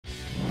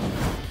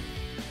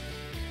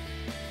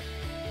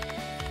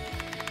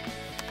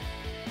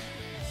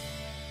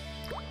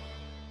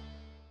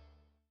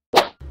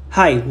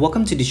Hi,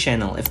 welcome to the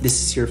channel. If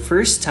this is your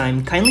first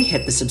time, kindly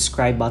hit the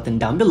subscribe button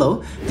down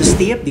below to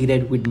stay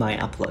updated with my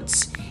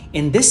uploads.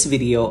 In this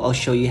video, I'll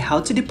show you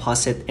how to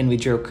deposit and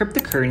withdraw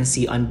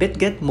cryptocurrency on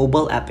BITGET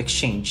mobile app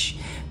exchange.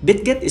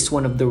 BITGET is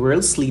one of the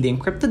world's leading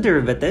crypto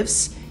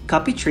derivatives,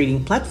 copy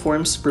trading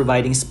platforms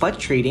providing spot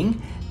trading,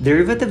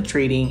 derivative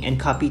trading, and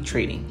copy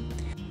trading.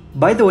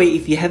 By the way,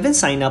 if you haven't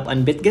signed up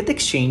on BITGET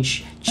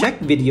Exchange,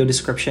 check video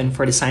description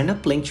for the sign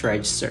up link to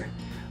register.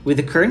 With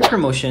the current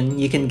promotion,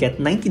 you can get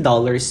 $90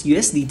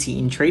 USDT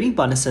in trading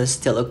bonuses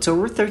till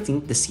October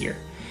 13th this year.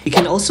 You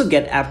can also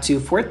get up to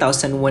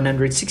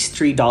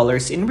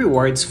 $4,163 in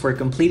rewards for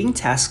completing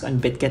tasks on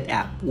BITGET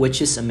app, which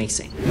is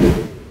amazing.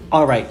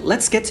 Alright,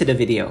 let's get to the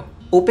video.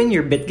 Open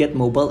your BITGET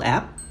mobile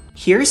app.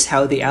 Here's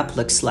how the app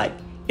looks like.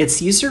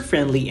 It's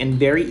user-friendly and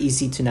very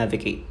easy to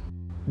navigate.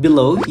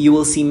 Below, you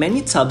will see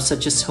many tabs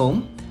such as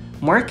Home,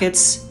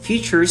 Markets,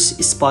 Futures,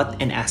 Spot,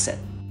 and Asset.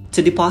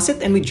 To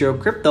deposit and withdraw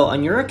crypto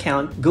on your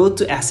account, go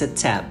to Asset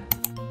tab.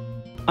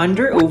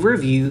 Under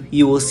Overview,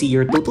 you will see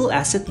your total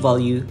asset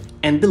value,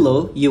 and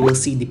below, you will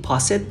see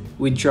Deposit,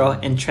 Withdraw,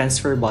 and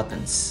Transfer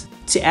buttons.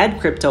 To add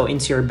crypto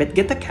into your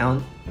BITGET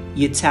account,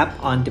 you tap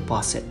on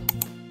Deposit.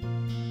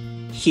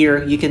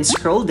 Here, you can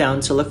scroll down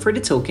to look for the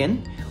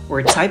token,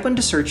 or type on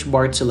the search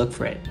bar to look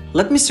for it.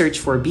 Let me search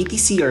for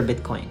BTC or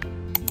Bitcoin.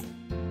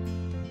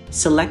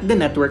 Select the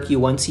network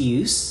you want to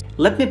use.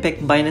 Let me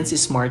pick Binance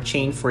Smart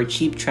Chain for a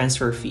cheap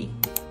transfer fee.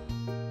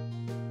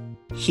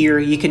 Here,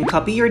 you can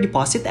copy your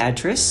deposit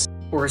address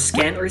or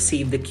scan or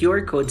save the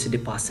QR code to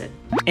deposit.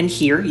 And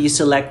here, you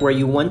select where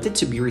you want it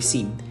to be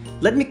received.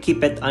 Let me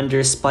keep it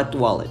under Spot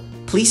Wallet.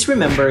 Please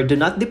remember, do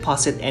not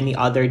deposit any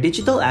other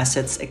digital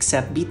assets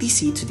except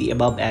BTC to the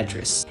above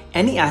address.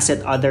 Any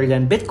asset other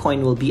than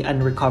Bitcoin will be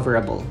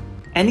unrecoverable.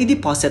 Any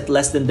deposit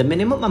less than the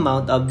minimum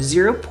amount of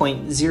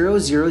 0.0001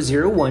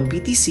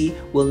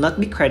 BTC will not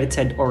be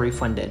credited or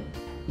refunded.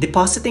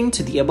 Depositing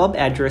to the above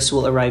address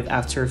will arrive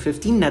after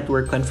 15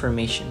 network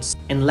confirmations.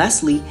 And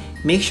lastly,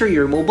 make sure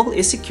your mobile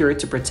is secure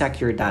to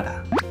protect your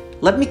data.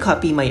 Let me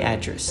copy my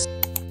address.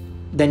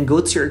 Then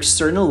go to your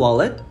external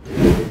wallet.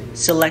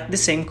 Select the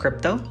same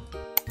crypto.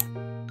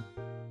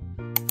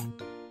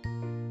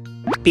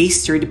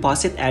 Paste your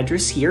deposit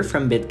address here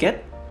from BITGET.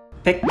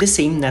 Pick the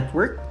same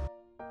network.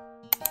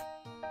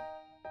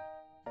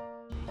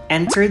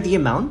 Enter the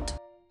amount.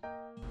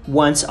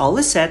 Once all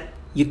is set,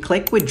 you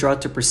click Withdraw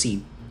to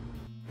proceed.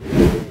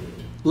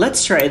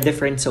 Let's try a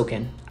different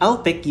token. I'll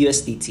pick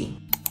USDT.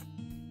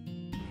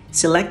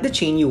 Select the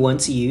chain you want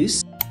to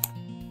use.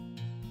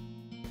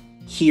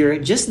 Here,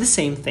 just the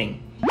same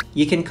thing.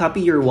 You can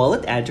copy your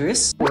wallet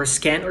address or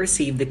scan or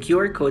save the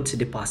QR code to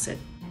deposit.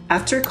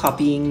 After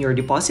copying your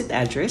deposit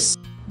address,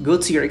 go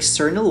to your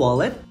external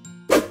wallet.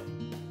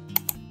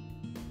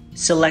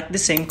 Select the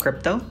same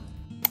crypto.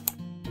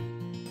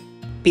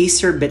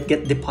 Paste your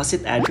BITGET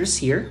deposit address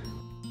here.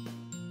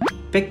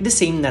 Pick the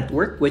same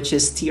network, which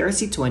is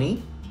TRC20.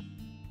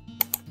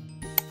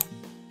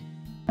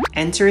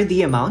 Enter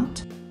the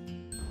amount.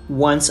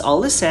 Once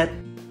all is set,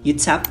 you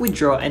tap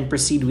Withdraw and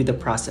proceed with the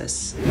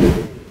process.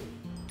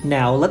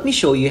 Now, let me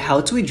show you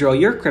how to withdraw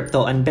your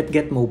crypto on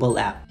BITGET mobile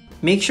app.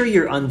 Make sure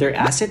you're under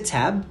Asset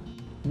tab.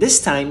 This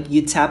time,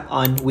 you tap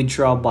on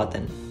Withdraw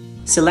button.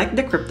 Select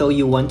the crypto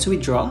you want to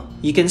withdraw.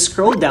 You can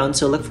scroll down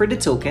to look for the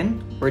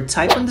token or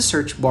type on the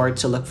search bar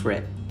to look for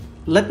it.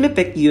 Let me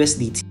pick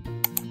USDT.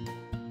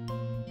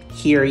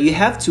 Here, you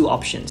have two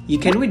options. You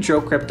can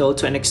withdraw crypto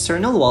to an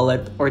external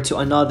wallet or to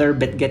another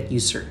BITGET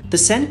user. To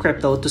send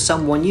crypto to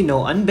someone you know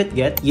on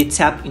BITGET, you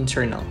tap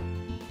Internal.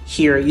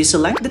 Here, you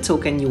select the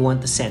token you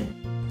want to send.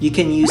 You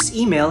can use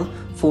email,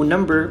 phone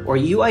number, or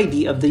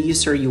UID of the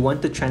user you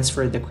want to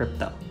transfer the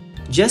crypto.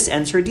 Just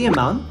enter the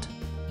amount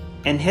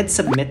and hit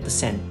Submit to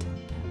send.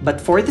 But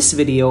for this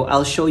video,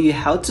 I'll show you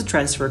how to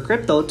transfer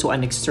crypto to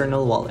an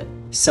external wallet.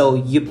 So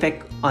you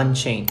pick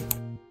On-Chain.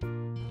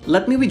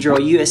 Let me withdraw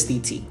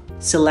USDT.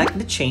 Select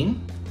the chain.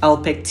 I'll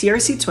pick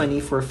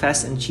TRC20 for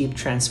fast and cheap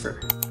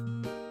transfer.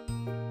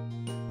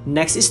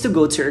 Next is to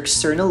go to your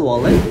external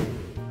wallet.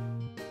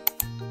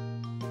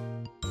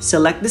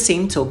 Select the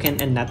same token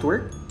and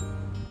network.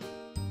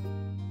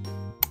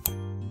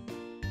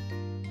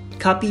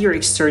 Copy your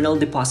external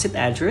deposit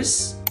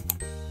address.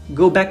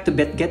 Go back to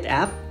BITGET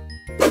app.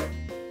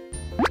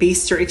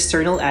 Paste your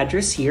external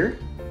address here.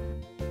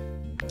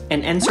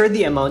 And enter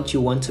the amount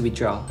you want to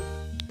withdraw.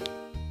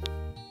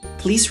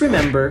 Please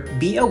remember,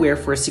 be aware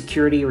for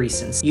security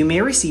reasons. You may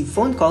receive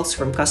phone calls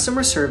from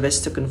customer service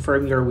to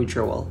confirm your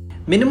withdrawal.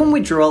 Minimum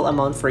withdrawal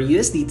amount for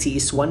USDT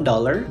is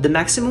 $1. The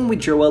maximum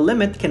withdrawal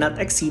limit cannot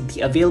exceed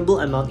the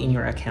available amount in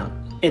your account.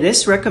 It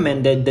is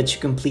recommended that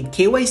you complete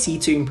KYC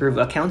to improve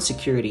account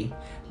security.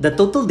 The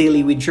total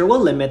daily withdrawal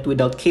limit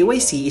without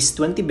KYC is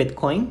 20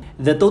 Bitcoin.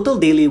 The total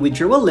daily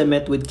withdrawal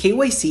limit with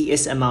KYC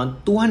is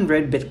amount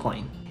 200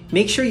 Bitcoin.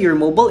 Make sure your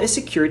mobile is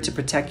secure to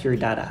protect your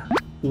data.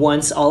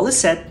 Once all is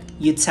set,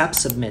 you tap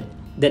Submit.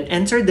 Then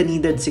enter the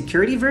needed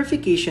security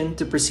verification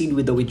to proceed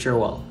with the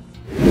withdrawal.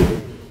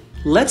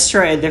 Let's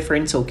try a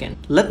different token.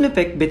 Let me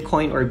pick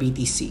Bitcoin or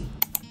BTC.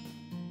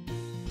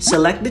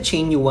 Select the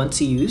chain you want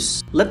to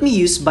use. Let me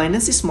use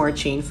Binance Smart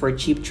Chain for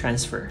cheap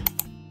transfer.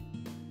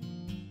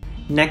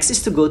 Next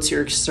is to go to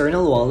your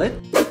external wallet.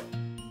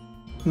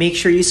 Make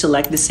sure you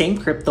select the same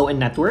crypto and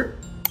network.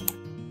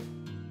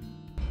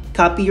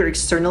 Copy your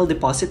external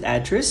deposit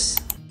address.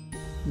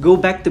 Go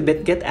back to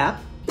BITGET app.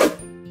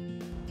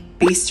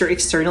 Paste your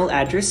external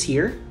address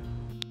here.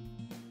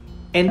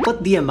 And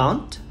put the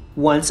amount.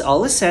 Once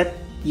all is set,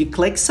 you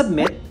click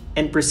submit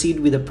and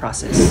proceed with the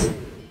process.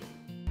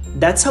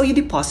 That's how you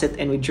deposit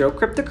and withdraw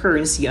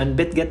cryptocurrency on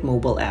BITGET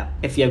mobile app.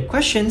 If you have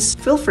questions,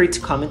 feel free to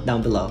comment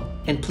down below.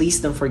 And please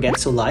don't forget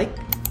to like,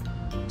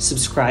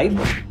 subscribe,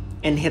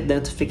 and hit the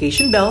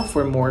notification bell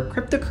for more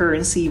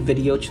cryptocurrency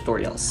video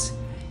tutorials.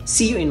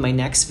 See you in my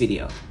next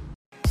video.